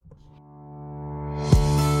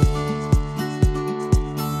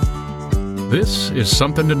This is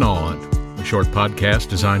Something to Gnaw On, a short podcast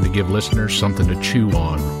designed to give listeners something to chew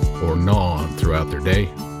on or gnaw on throughout their day,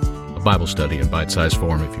 a Bible study in bite-sized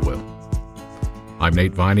form, if you will. I'm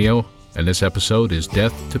Nate Vinio, and this episode is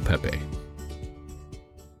Death to Pepe.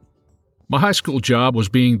 My high school job was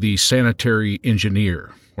being the sanitary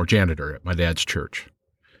engineer, or janitor, at my dad's church.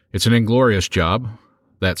 It's an inglorious job.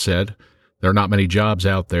 That said, there are not many jobs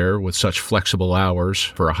out there with such flexible hours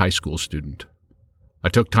for a high school student. I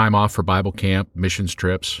took time off for Bible camp, missions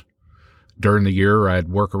trips. During the year, I'd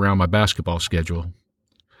work around my basketball schedule.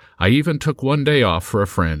 I even took one day off for a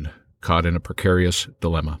friend, caught in a precarious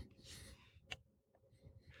dilemma.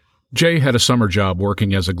 Jay had a summer job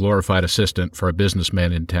working as a glorified assistant for a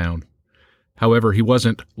businessman in town. However, he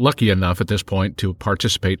wasn't lucky enough at this point to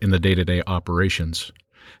participate in the day-to-day operations.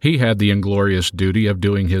 He had the inglorious duty of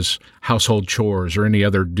doing his household chores or any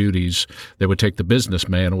other duties that would take the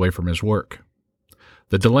businessman away from his work.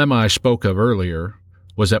 The dilemma I spoke of earlier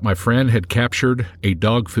was that my friend had captured a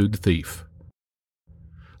dog food thief.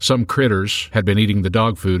 Some critters had been eating the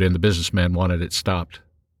dog food and the businessman wanted it stopped.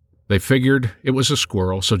 They figured it was a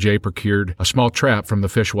squirrel, so Jay procured a small trap from the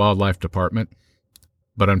Fish Wildlife Department.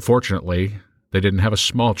 But unfortunately, they didn't have a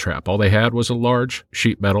small trap. All they had was a large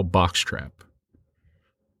sheet metal box trap.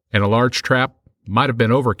 And a large trap might have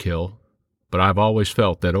been overkill, but I've always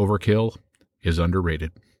felt that overkill is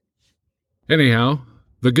underrated. Anyhow,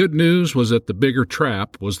 the good news was that the bigger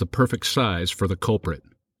trap was the perfect size for the culprit.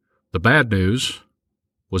 The bad news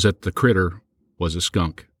was that the critter was a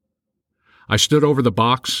skunk. I stood over the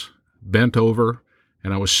box, bent over,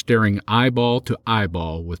 and I was staring eyeball to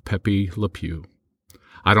eyeball with Pepe Le Pew.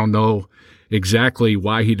 I don't know exactly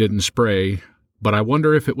why he didn't spray, but I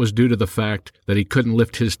wonder if it was due to the fact that he couldn't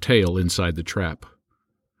lift his tail inside the trap.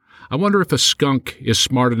 I wonder if a skunk is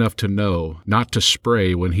smart enough to know not to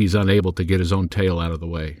spray when he's unable to get his own tail out of the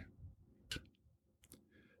way.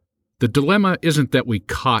 The dilemma isn't that we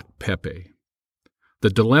caught Pepe. The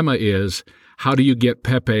dilemma is, how do you get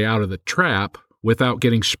Pepe out of the trap without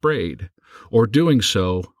getting sprayed, or doing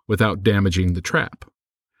so without damaging the trap?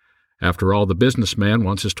 After all, the businessman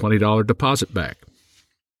wants his $20 deposit back.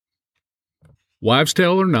 Wives'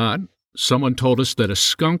 tale or not, someone told us that a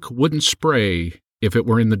skunk wouldn't spray if it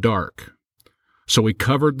were in the dark, so we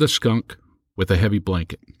covered the skunk with a heavy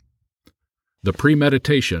blanket. The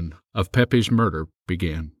premeditation of Pepe's murder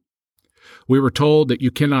began. We were told that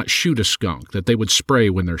you cannot shoot a skunk, that they would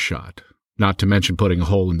spray when they're shot, not to mention putting a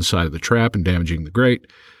hole in the side of the trap and damaging the grate.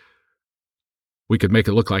 We could make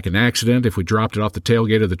it look like an accident if we dropped it off the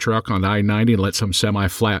tailgate of the truck on I-90 and let some semi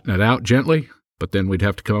flatten it out gently, but then we'd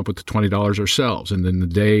have to come up with the $20 ourselves, and in the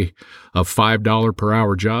day of $5 per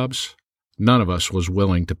hour jobs, none of us was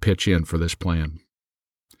willing to pitch in for this plan.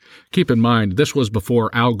 Keep in mind, this was before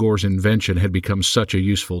Al Gore's invention had become such a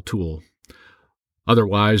useful tool.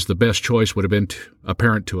 Otherwise, the best choice would have been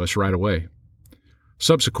apparent to us right away.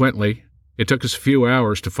 Subsequently, it took us a few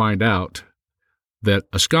hours to find out that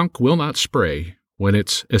a skunk will not spray when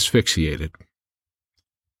it's asphyxiated.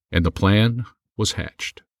 And the plan was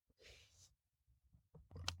hatched.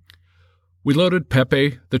 We loaded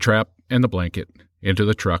Pepe, the trap, and the blanket into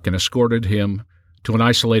the truck and escorted him to an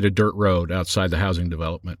isolated dirt road outside the housing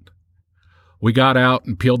development. We got out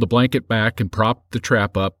and peeled the blanket back and propped the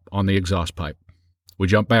trap up on the exhaust pipe. We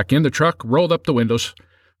jumped back in the truck, rolled up the windows,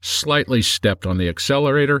 slightly stepped on the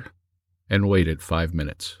accelerator, and waited 5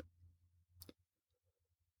 minutes.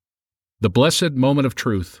 The blessed moment of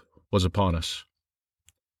truth was upon us.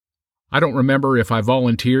 I don't remember if I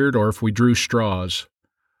volunteered or if we drew straws,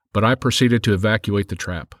 but I proceeded to evacuate the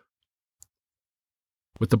trap.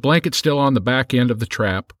 With the blanket still on the back end of the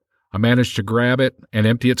trap, I managed to grab it and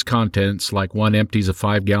empty its contents like one empties a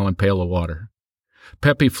 5-gallon pail of water.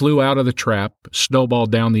 Pepe flew out of the trap,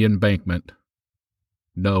 snowballed down the embankment.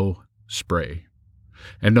 No spray,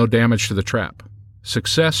 and no damage to the trap.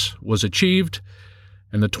 Success was achieved,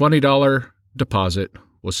 and the $20 deposit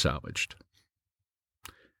was salvaged.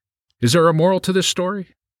 Is there a moral to this story?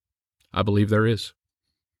 I believe there is.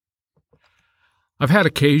 I've had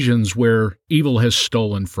occasions where evil has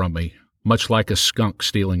stolen from me, much like a skunk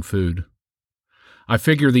stealing food. I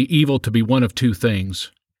figure the evil to be one of two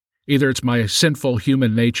things. Either it's my sinful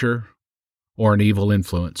human nature or an evil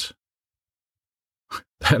influence.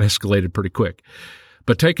 That escalated pretty quick.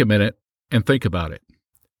 But take a minute and think about it.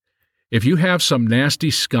 If you have some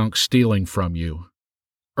nasty skunk stealing from you,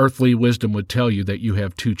 earthly wisdom would tell you that you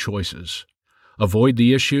have two choices: avoid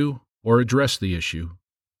the issue or address the issue.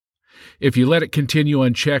 If you let it continue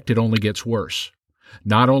unchecked, it only gets worse.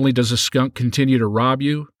 Not only does a skunk continue to rob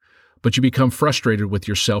you, but you become frustrated with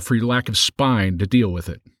yourself for your lack of spine to deal with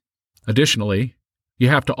it. Additionally, You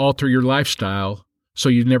have to alter your lifestyle so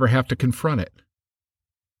you never have to confront it.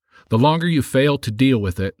 The longer you fail to deal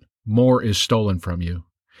with it, more is stolen from you,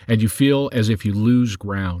 and you feel as if you lose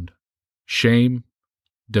ground. Shame,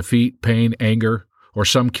 defeat, pain, anger, or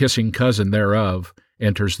some kissing cousin thereof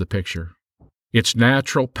enters the picture. Its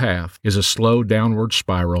natural path is a slow downward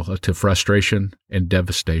spiral to frustration and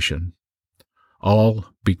devastation, all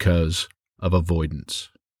because of avoidance.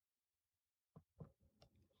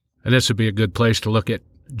 And this would be a good place to look at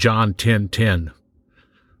John 10:10.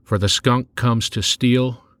 For the skunk comes to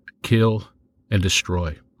steal, kill, and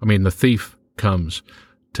destroy. The thief comes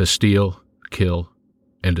to steal, kill,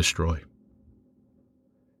 and destroy.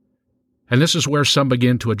 And this is where some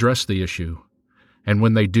begin to address the issue. And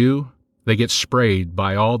when they do, they get sprayed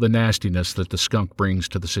by all the nastiness that the skunk brings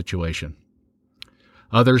to the situation.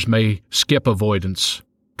 Others may skip avoidance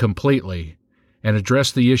completely and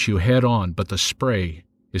address the issue head on, but the spray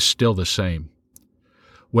is still the same.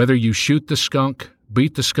 Whether you shoot the skunk,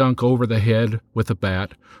 beat the skunk over the head with a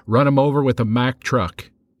bat, run him over with a Mack truck,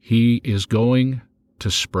 he is going to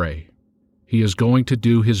spray. He is going to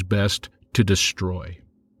do his best to destroy.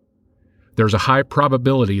 There's a high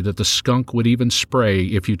probability that the skunk would even spray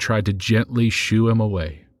if you tried to gently shoo him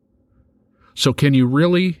away. So can you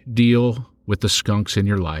really deal with the skunks in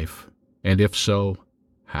your life? And if so,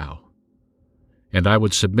 how? And I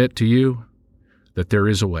would submit to you that there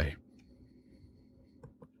is a way.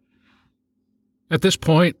 At this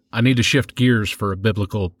point, I need to shift gears for a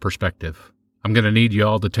biblical perspective. I'm going to need you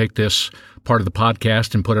all to take this part of the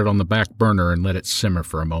podcast and put it on the back burner and let it simmer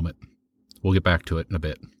for a moment. We'll get back to it in a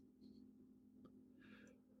bit.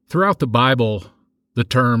 Throughout the Bible, the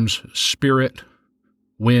terms spirit,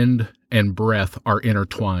 wind, and breath are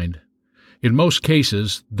intertwined. In most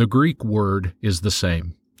cases, the Greek word is the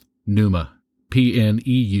same, pneuma,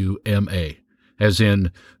 P-N-E-U-M-A, as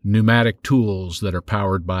in pneumatic tools that are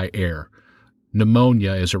powered by air.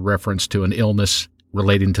 Pneumonia is a reference to an illness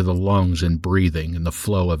relating to the lungs and breathing and the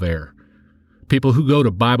flow of air. People who go to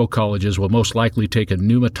Bible colleges will most likely take a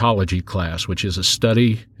pneumatology class, which is a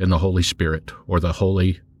study in the Holy Spirit, or the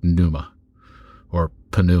Holy Pneuma, or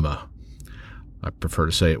pneuma. I prefer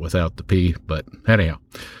to say it without the P, but anyhow.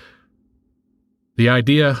 The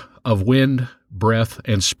idea of wind, breath,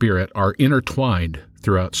 and spirit are intertwined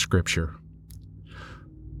throughout Scripture.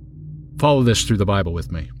 Follow this through the Bible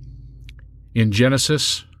with me. In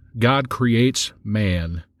Genesis, God creates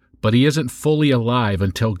man, but he isn't fully alive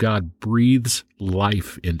until God breathes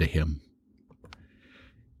life into him.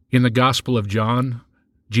 In the Gospel of John,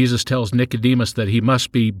 Jesus tells Nicodemus that he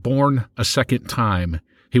must be born a second time.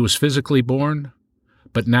 He was physically born,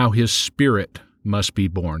 but now his spirit must be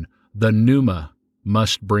born. The pneuma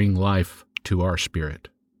must bring life to our spirit.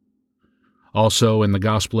 Also in the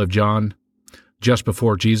Gospel of John, just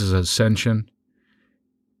before Jesus' ascension,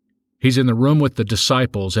 he's in the room with the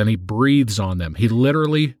disciples and he breathes on them. He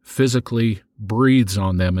literally, physically breathes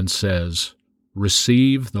on them and says,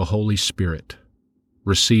 "Receive the Holy Spirit.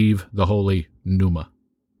 Receive the Holy Pneuma."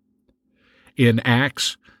 In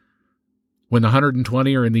Acts, when the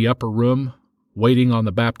 120 are in the upper room waiting on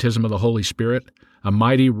the baptism of the Holy Spirit, a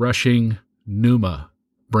mighty rushing pneuma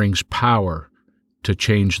brings power to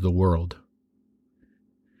change the world.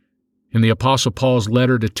 In the Apostle Paul's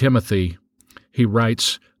letter to Timothy, he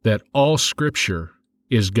writes that all Scripture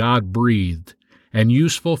is God-breathed and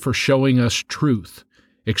useful for showing us truth,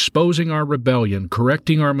 exposing our rebellion,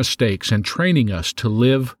 correcting our mistakes, and training us to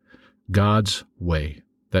live God's way.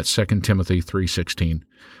 That's 2 Timothy 3:16.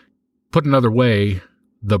 Put another way,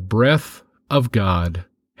 the breath of God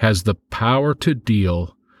has the power to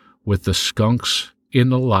deal with the skunks in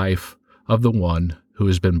the life of the one who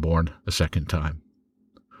has been born a second time,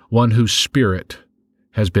 one whose spirit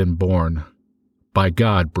has been born by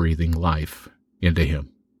God breathing life into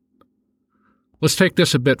him. Let's take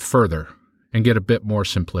this a bit further and get a bit more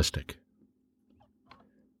simplistic.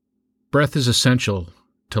 Breath is essential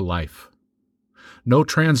to life. No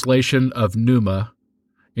translation of pneuma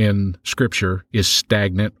in Scripture is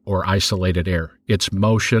stagnant or isolated air. It's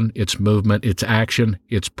motion, it's movement, it's action,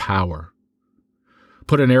 it's power.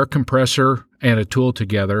 Put an air compressor and a tool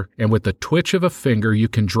together, and with the twitch of a finger, you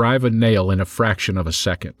can drive a nail in a fraction of a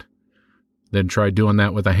second. Then try doing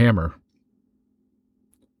that with a hammer.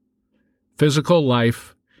 Physical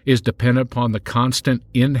life is dependent upon the constant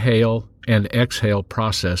inhale and exhale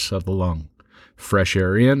process of the lung. Fresh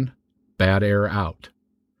air in, bad air out.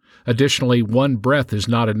 Additionally, one breath is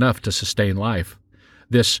not enough to sustain life.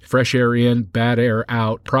 This fresh air in, bad air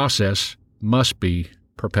out process must be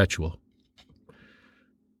perpetual.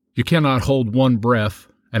 You cannot hold one breath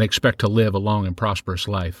and expect to live a long and prosperous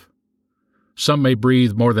life. Some may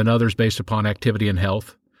breathe more than others based upon activity and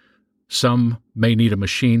health. Some may need a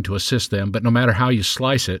machine to assist them, but no matter how you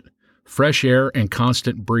slice it, fresh air and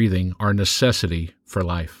constant breathing are a necessity for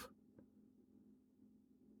life.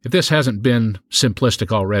 If this hasn't been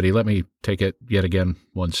simplistic already, let me take it yet again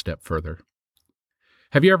one step further.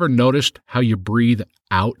 Have you ever noticed how you breathe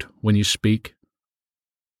out when you speak?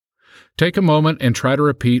 Take a moment and try to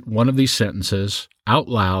repeat one of these sentences out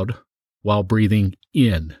loud while breathing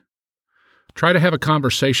in. Try to have a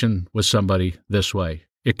conversation with somebody this way.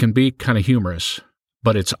 It can be kind of humorous,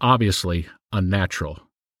 but it's obviously unnatural.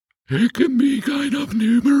 It can be kind of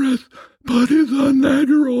humorous, but it's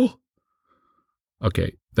unnatural.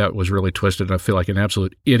 Okay, that was really twisted, and I feel like an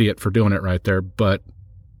absolute idiot for doing it right there, but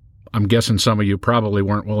I'm guessing some of you probably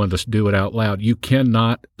weren't willing to do it out loud. You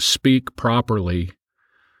cannot speak properly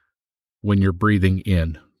when you're breathing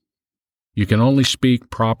in. You can only speak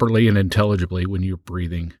properly and intelligibly when you're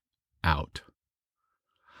breathing out.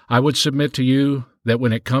 I would submit to you that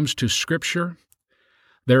when it comes to Scripture,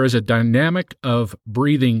 there is a dynamic of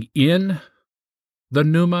breathing in the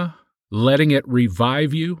pneuma, letting it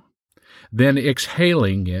revive you, then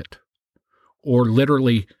exhaling it, or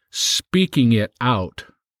literally speaking it out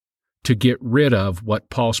to get rid of what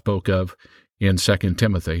Paul spoke of in 2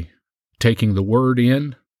 Timothy, taking the word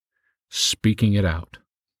in, speaking it out.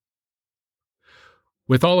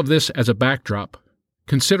 With all of this as a backdrop,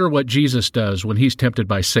 consider what Jesus does when he's tempted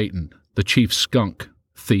by Satan, the chief skunk,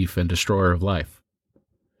 thief, and destroyer of life.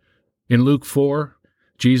 In Luke 4,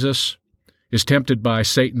 Jesus is tempted by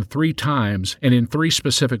Satan 3 times and in 3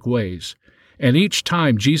 specific ways, and each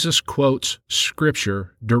time Jesus quotes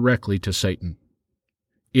Scripture directly to Satan.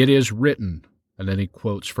 It is written, and then he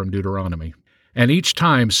quotes from Deuteronomy. And each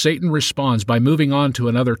time Satan responds by moving on to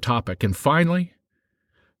another topic, and finally,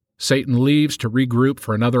 Satan leaves to regroup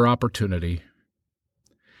for another opportunity.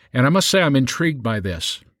 And I must say I'm intrigued by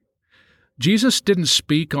this. Jesus didn't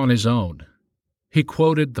speak on his own. He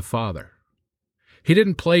quoted the Father. He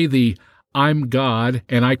didn't play the "I'm God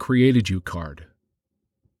and I created you" card.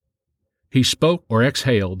 He spoke or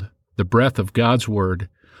exhaled the breath of God's word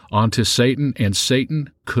onto Satan, and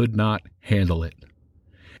Satan could not handle it.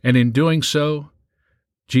 And in doing so,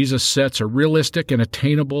 Jesus sets a realistic and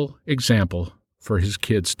attainable example for his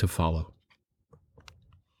kids to follow.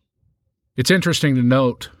 It's interesting to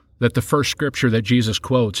note that the first scripture that Jesus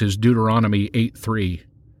quotes is Deuteronomy 8:3.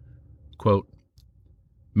 Quote,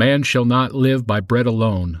 "Man shall not live by bread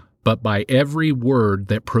alone, but by every word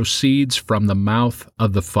that proceeds from the mouth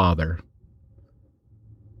of the Father."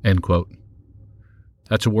 End quote.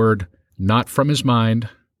 That's a word not from his mind,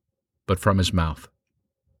 but from his mouth.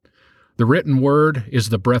 The written word is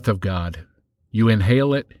the breath of God. You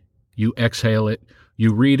inhale it, you exhale it,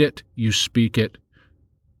 you read it, you speak it.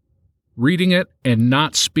 Reading it and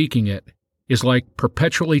not speaking it is like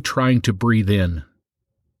perpetually trying to breathe in.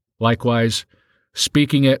 Likewise,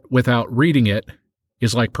 speaking it without reading it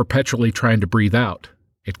is like perpetually trying to breathe out.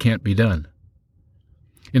 It can't be done.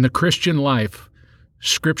 In the Christian life,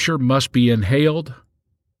 Scripture must be inhaled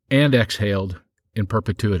and exhaled in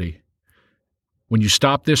perpetuity. When you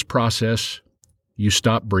stop this process, you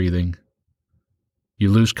stop breathing,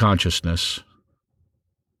 you lose consciousness,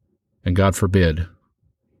 and God forbid,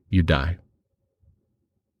 you die.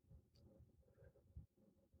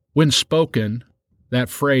 When spoken, that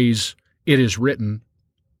phrase, "it is written,"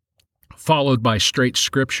 followed by straight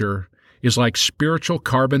Scripture, is like spiritual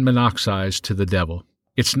carbon monoxide to the devil.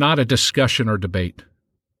 It's not a discussion or debate.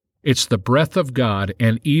 It's the breath of God,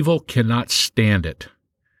 and evil cannot stand it.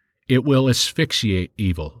 It will asphyxiate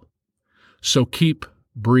evil. So keep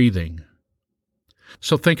breathing.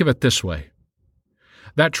 So think of it this way.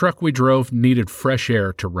 That truck we drove needed fresh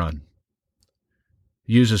air to run.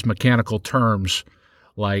 It uses mechanical terms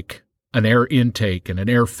like an air intake and an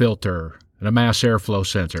air filter and a mass airflow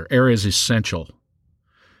sensor. Air is essential.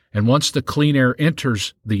 And once the clean air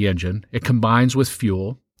enters the engine, it combines with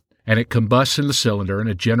fuel, and it combusts in the cylinder, and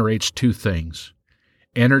it generates 2 things: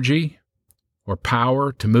 energy, or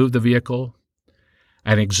power to move the vehicle,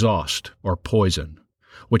 and exhaust, or poison,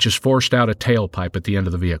 which is forced out a tailpipe at the end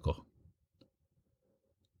of the vehicle.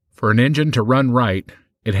 For an engine to run right,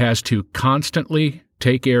 it has to constantly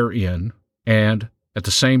take air in and, at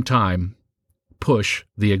the same time, push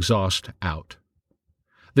the exhaust out.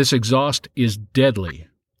 This exhaust is deadly.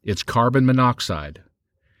 It's carbon monoxide.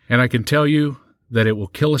 And I can tell you that it will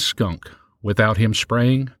kill a skunk without him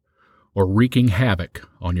spraying or wreaking havoc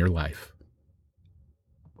on your life.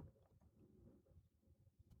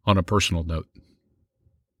 On a personal note,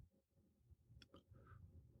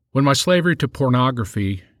 when my slavery to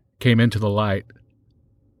pornography came into the light,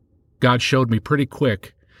 God showed me pretty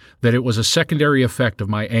quick that it was a secondary effect of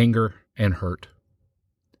my anger and hurt.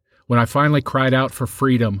 When I finally cried out for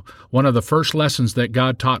freedom, one of the first lessons that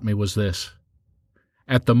God taught me was this: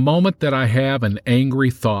 at the moment that I have an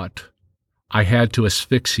angry thought, I had to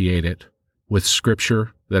asphyxiate it with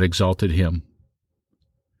Scripture that exalted Him.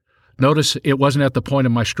 Notice it wasn't at the point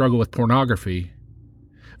of my struggle with pornography.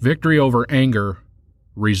 Victory over anger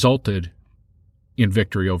resulted in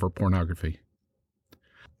victory over pornography.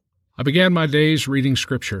 I began my days reading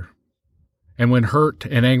Scripture, and when hurt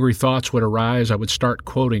and angry thoughts would arise, I would start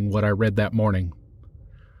quoting what I read that morning.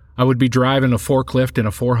 I would be driving a forklift in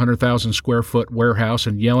a 400,000 square foot warehouse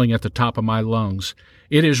and yelling at the top of my lungs,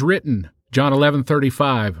 "It is written, John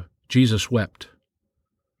 11:35, Jesus wept."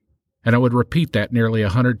 And I would repeat that nearly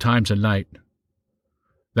 100 times a night.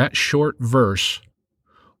 That short verse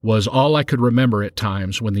was all I could remember at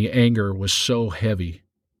times when the anger was so heavy.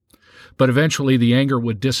 But eventually the anger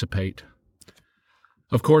would dissipate.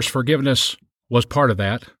 Of course, forgiveness was part of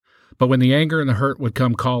that, but when the anger and the hurt would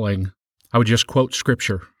come calling, I would just quote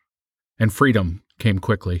Scripture, and freedom came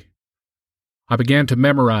quickly. I began to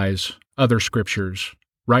memorize other Scriptures,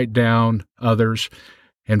 write down others,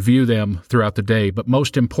 and view them throughout the day, but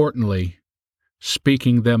most importantly,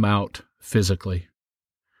 speaking them out physically.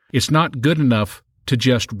 It's not good enough to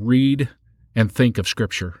just read and think of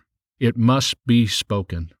Scripture. It must be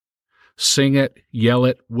spoken. Sing it, yell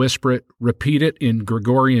it, whisper it, repeat it in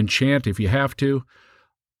Gregorian chant if you have to,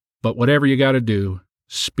 but whatever you got to do,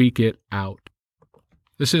 speak it out.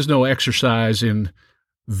 This is no exercise in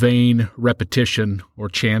vain repetition or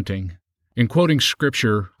chanting. In quoting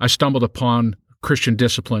Scripture, I stumbled upon Christian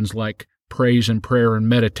disciplines like praise and prayer and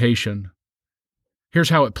meditation. Here's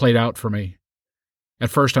how it played out for me. At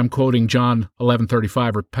first, I'm quoting John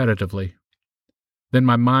 11:35 repetitively. Then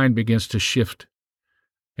my mind begins to shift,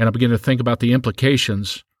 and I begin to think about the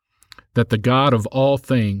implications that the God of all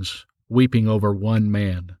things weeping over one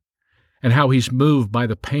man, and how He's moved by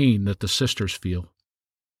the pain that the sisters feel.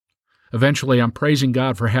 Eventually, I'm praising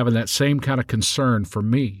God for having that same kind of concern for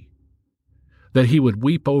me, that He would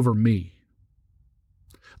weep over me.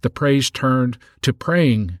 The praise turned to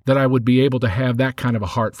praying that I would be able to have that kind of a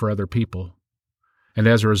heart for other people. And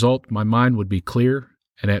as a result, my mind would be clear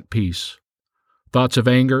and at peace. Thoughts of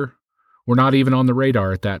anger were not even on the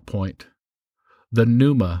radar at that point. The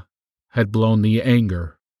pneuma had blown the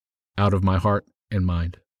anger out of my heart and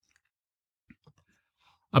mind.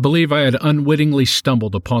 I believe I had unwittingly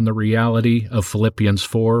stumbled upon the reality of Philippians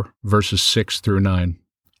 4, verses 6 through 9.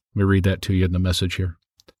 Let me read that to you in the message here.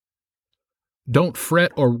 Don't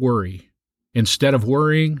fret or worry. Instead of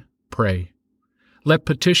worrying, pray. Let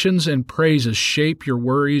petitions and praises shape your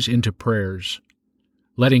worries into prayers,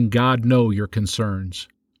 letting God know your concerns.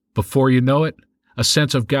 Before you know it, a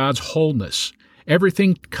sense of God's wholeness,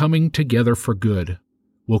 everything coming together for good,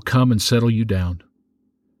 will come and settle you down.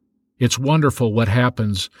 It's wonderful what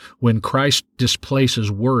happens when Christ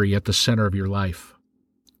displaces worry at the center of your life.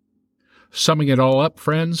 Summing it all up,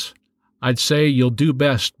 friends, I'd say you'll do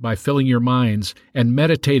best by filling your minds and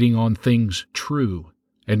meditating on things true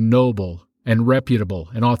and noble and reputable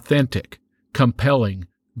and authentic, compelling,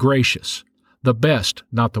 gracious, the best,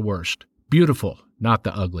 not the worst, beautiful, not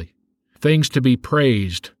the ugly, things to be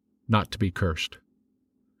praised, not to be cursed.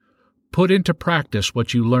 Put into practice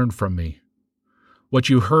what you learned from me, what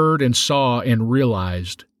you heard and saw and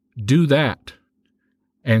realized. Do that,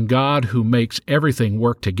 and God, who makes everything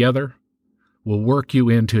work together, will work you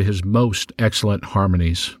into His most excellent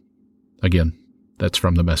harmonies. Again, that's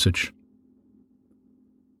from the message.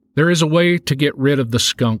 There is a way to get rid of the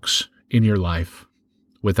skunks in your life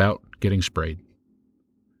without getting sprayed.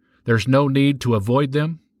 There's no need to avoid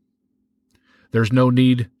them. There's no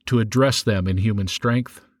need to address them in human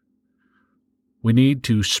strength. We need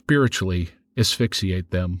to spiritually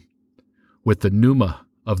asphyxiate them with the pneuma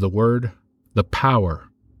of the Word, the power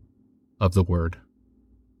of the Word.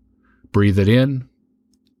 Breathe it in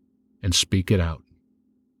and speak it out.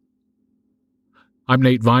 I'm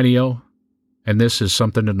Nate Vinio, and this is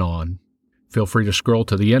Something to Gnaw On. Feel free to scroll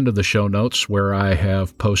to the end of the show notes where I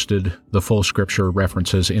have posted the full Scripture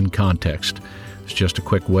references in context. It's just a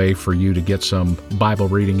quick way for you to get some Bible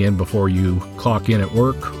reading in before you clock in at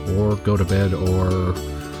work or go to bed or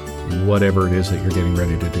whatever it is that you're getting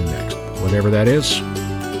ready to do next. Whatever that is,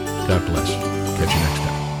 God bless. Catch you next time.